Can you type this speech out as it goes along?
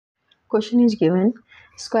Question is given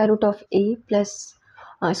square root of a plus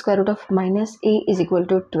square root of minus a is equal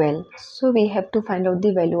to 12. So we have to find out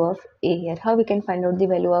the value of a here. How we can find out the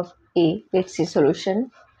value of a? Let's see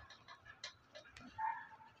solution.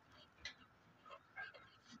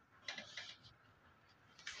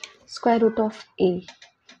 Square root of a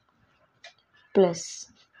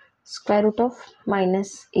plus square root of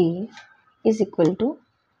minus a is equal to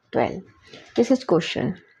 12. This is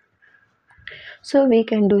question. So we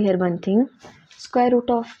can do here one thing. Square root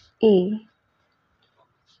of a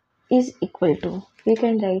is equal to, we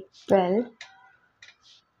can write 12.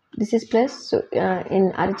 This is plus, so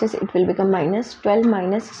in RHS it will become minus 12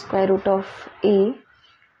 minus square root of a,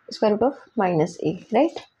 square root of minus a,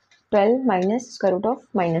 right? 12 minus square root of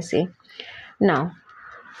minus a. Now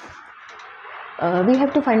we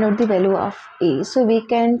have to find out the value of a, so we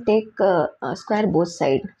can take square both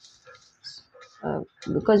side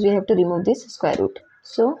because we have to remove this square root.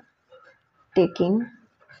 So taking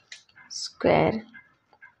square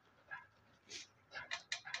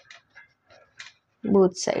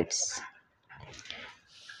both sides,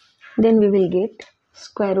 then we will get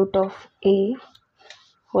square root of a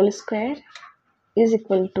whole square is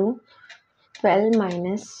equal to 12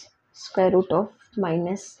 minus square root of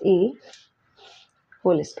minus a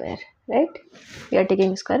whole square, right? We are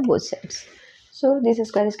taking square both sides, so this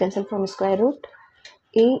square is cancelled from square root.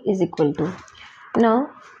 A is equal to,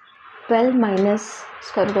 now 12 minus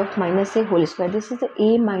square root of minus a whole square, this is the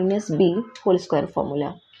a minus b whole square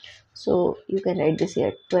formula. So you can write this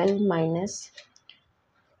here, 12 minus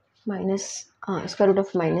square root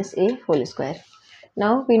of minus a whole square.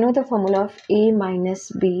 Now we know the formula of a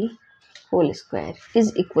minus b whole square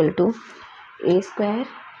is equal to a square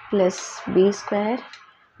plus b square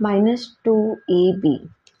minus 2ab.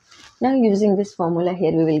 Now using this formula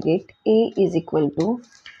here we will get a is equal to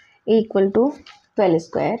 12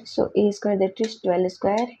 square. So a square, that is 12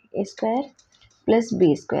 square, a square plus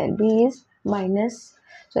b square. B is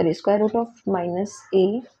square root of minus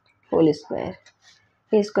a whole square.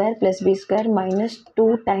 A square plus b square minus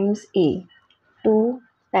 2 times a. 2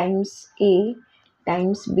 times a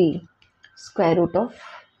times b square root of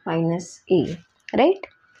minus a, right?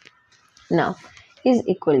 Now is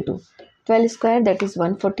equal to 12 square, that is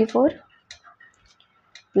 144,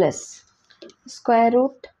 plus square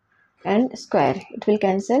root and square, it will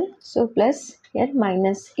cancel, so plus here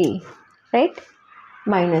minus a, right?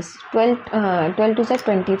 Minus 12 to the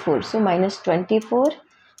 24, so minus 24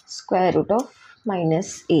 square root of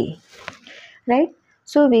minus a, right?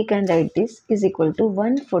 So we can write this is equal to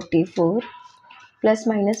 144 plus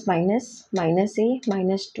minus minus minus a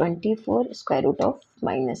minus 24 square root of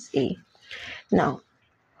minus a. Now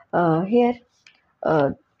here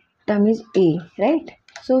term is a, right?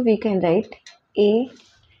 So we can write a,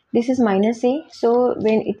 this is minus a, so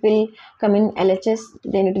when it will come in LHS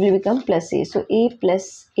then it will become plus a, so a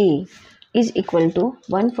plus a is equal to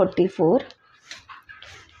 144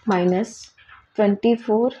 minus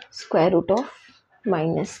 24 square root of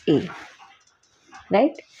minus a,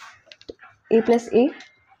 right? A plus a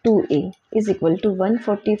 2a is equal to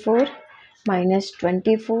 144 minus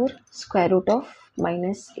 24 square root of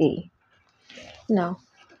minus a. Now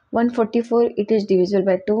 144, it is divisible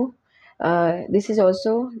by 2. This is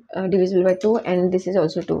also divisible by 2 and this is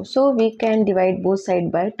also 2. So we can divide both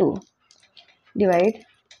sides by 2. Divide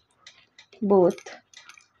both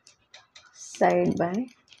side by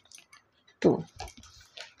 2.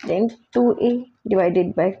 Then 2a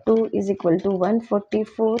divided by 2 is equal to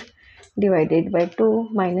 144 divided by 2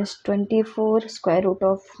 minus 24 square root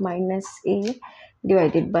of minus a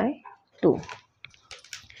divided by 2.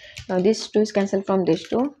 Now this 2 is cancelled from this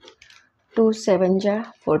 2. 2 7 ja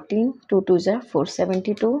 14, 2 2 ja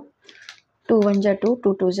 472, 2 1 ja 2,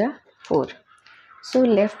 2 2 ja 4. So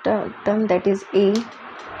left term, that is a,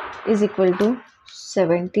 is equal to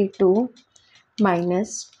 72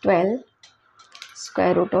 minus 12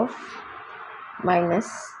 square root of minus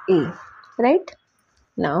a, right?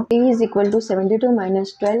 Now a is equal to 72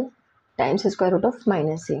 minus 12 times square root of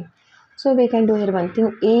minus a. So we can do here one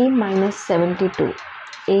thing, a minus 72,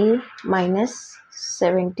 a minus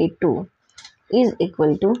 72 is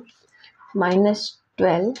equal to minus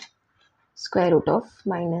 12 square root of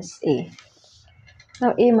minus a.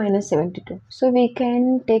 Now a minus 72, so we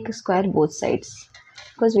can take square both sides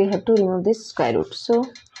because we have to remove this square root. So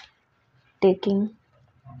taking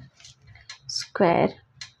square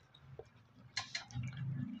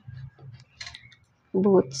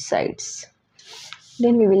both sides,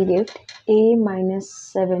 then we will get a minus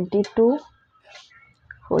 72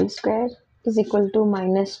 whole square is equal to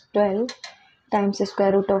minus 12 times the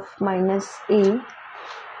square root of minus a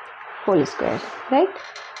whole square, right?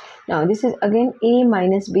 Now this is again a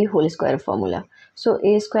minus b whole square formula. So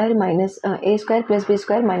a square minus a square plus b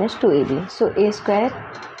square minus 2ab. So a square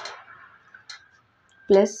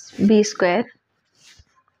plus b square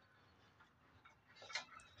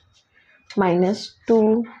minus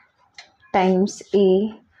 2 times a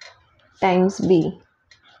times b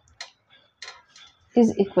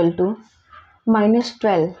is equal to minus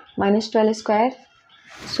 12. Minus 12 square.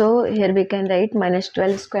 So here we can write minus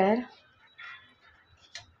 12 square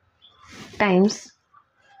times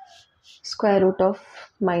square root of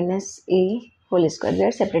minus a whole square. We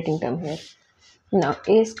are separating term here. Now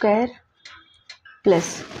a square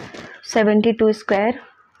plus 72 square,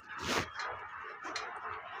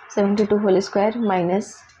 72 whole square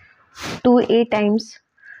minus 2a times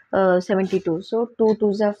 72. So 2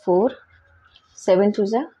 2s are 4, 7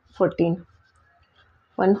 2s are 14.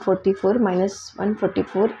 144 minus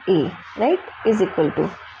 144a, right, is equal to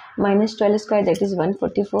minus 12 square, that is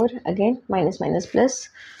 144, again minus minus plus,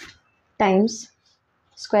 times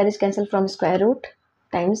square is cancelled from square root,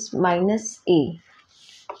 times minus a.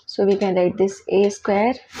 So we can write this a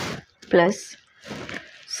square plus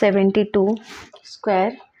 72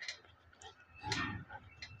 square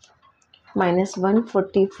minus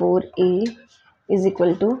 144a is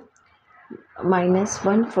equal to minus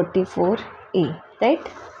 144a, right?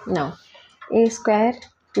 Now a square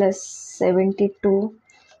plus 72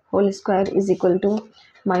 whole square is equal to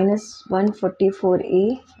minus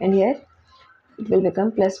 144a, and here it will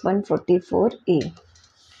become plus 144a.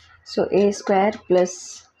 So a square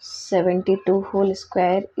plus 72 whole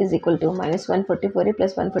square is equal to minus 144a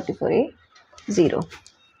plus 144a, 0,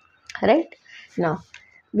 right? Now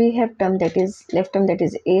we have term that is left term, that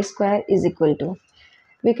is a square is equal to,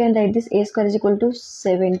 we can write this a square is equal to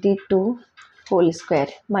 72 whole square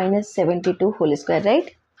minus 72 whole square,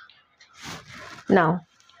 right? Now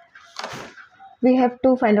we have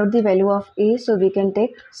to find out the value of a, so we can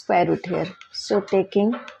take square root here. So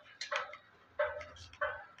taking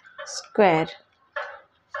square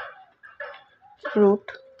root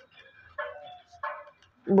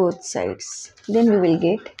both sides, then we will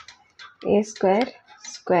get a square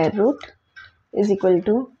root is equal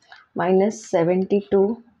to minus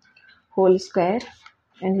 72 whole square,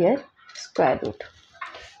 and here square root.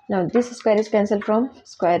 Now this square is cancelled from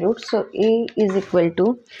square root, so a is equal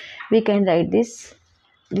to, we can write this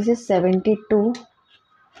is 72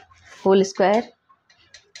 whole square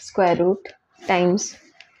root times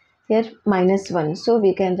here minus 1, so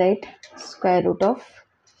we can write square root of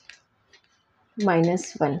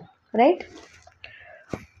minus 1, right?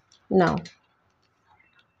 Now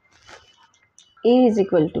a is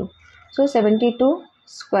equal to, so 72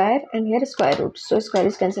 square and here square root, so square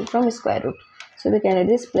is cancelled from square root, so we can add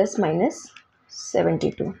this plus minus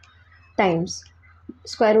 72 times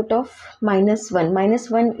square root of minus 1. Minus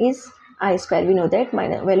 1 is I square, we know that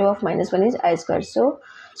value of minus 1 is I square, so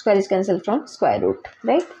square is cancelled from square root,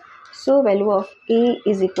 right? So value of a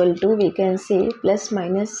is equal to, we can say plus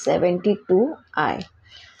minus 72i.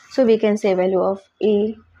 So we can say value of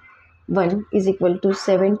a1 is equal to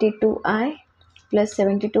 72i plus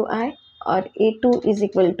 72i, or a2 is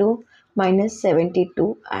equal to minus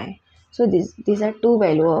 72i. So these are two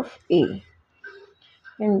value of a,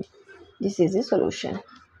 and this is the solution.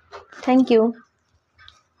 Thank you.